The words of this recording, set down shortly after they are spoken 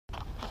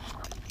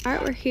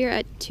Alright, we're here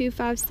at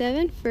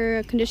 257 for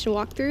a condition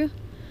walkthrough.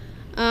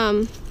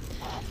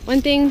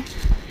 One thing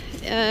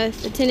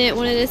the tenant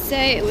wanted to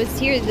say, it was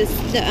here, what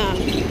is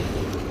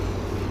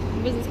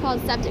this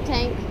called, septic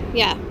tank?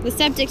 Yeah, the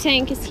septic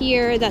tank is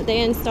here that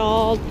they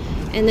installed,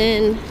 and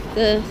then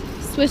the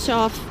switch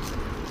off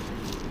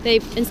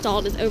they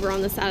installed is over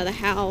on the side of the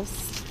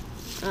house.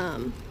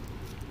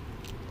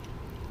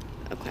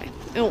 Okay,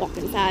 I'll walk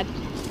inside.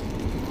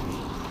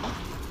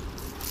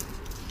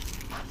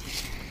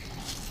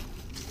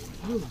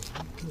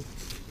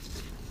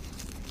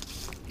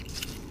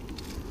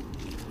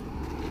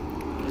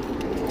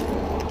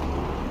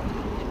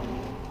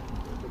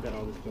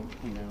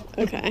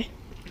 Okay.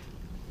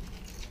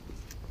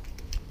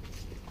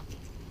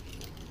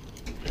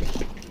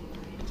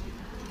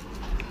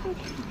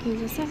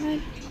 Goes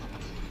aside.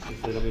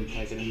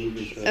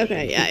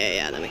 Okay,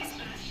 yeah, that makes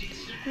sense.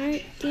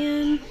 Alright,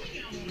 Dan.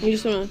 You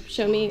just want to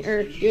show me,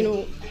 or you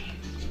know?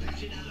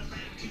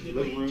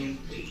 Living room.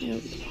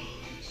 Yep.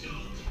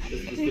 This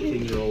is a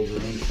 15-year-old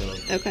room,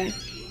 so. Okay.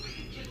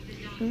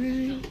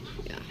 Alright,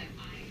 yeah.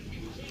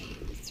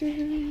 This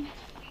room.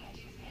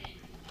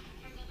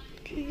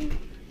 Okay.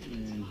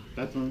 And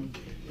bathroom.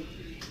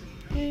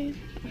 Okay.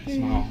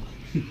 Small.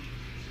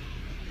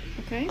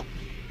 Okay.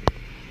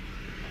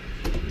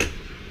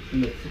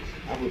 And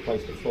I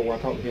replaced the floor. I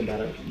talked to him about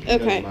it. He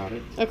Okay. knows about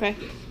it. Okay.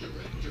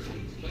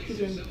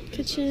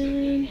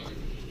 Kitchen.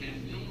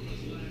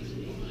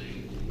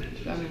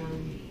 Dining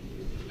room.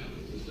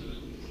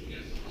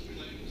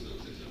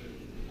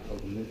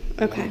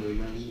 Okay.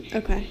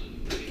 Okay.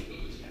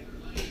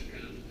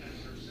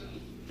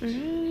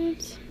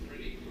 Alright.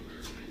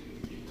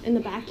 In the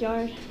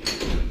backyard.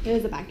 It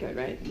is a backyard,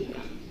 right? Yeah.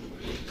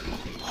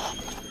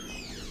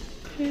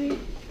 Okay.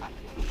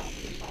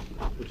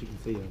 What you can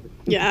see of it.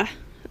 Yeah.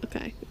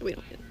 Okay. We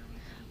don't get it.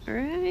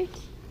 Alright.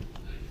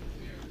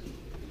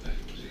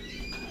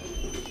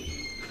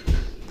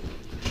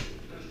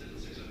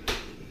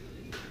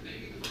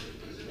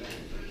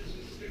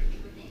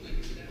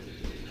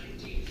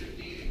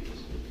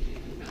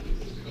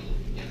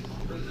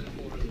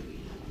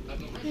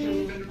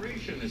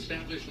 Federation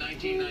established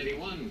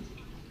 1991.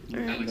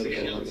 Alright. Alex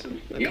again, Yeltsin.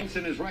 Okay.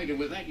 Yeltsin is right, and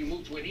with that you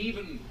move to an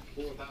even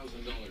 $4,000.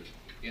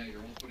 Yeah,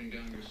 you're all putting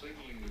down your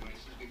signaling devices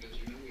because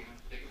you know we have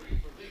to take a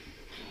break for this.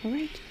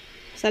 Alright.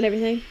 Is that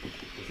everything?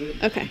 That's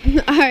it. Okay.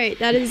 Alright,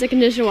 that is a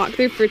condition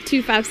walkthrough for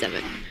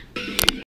 257.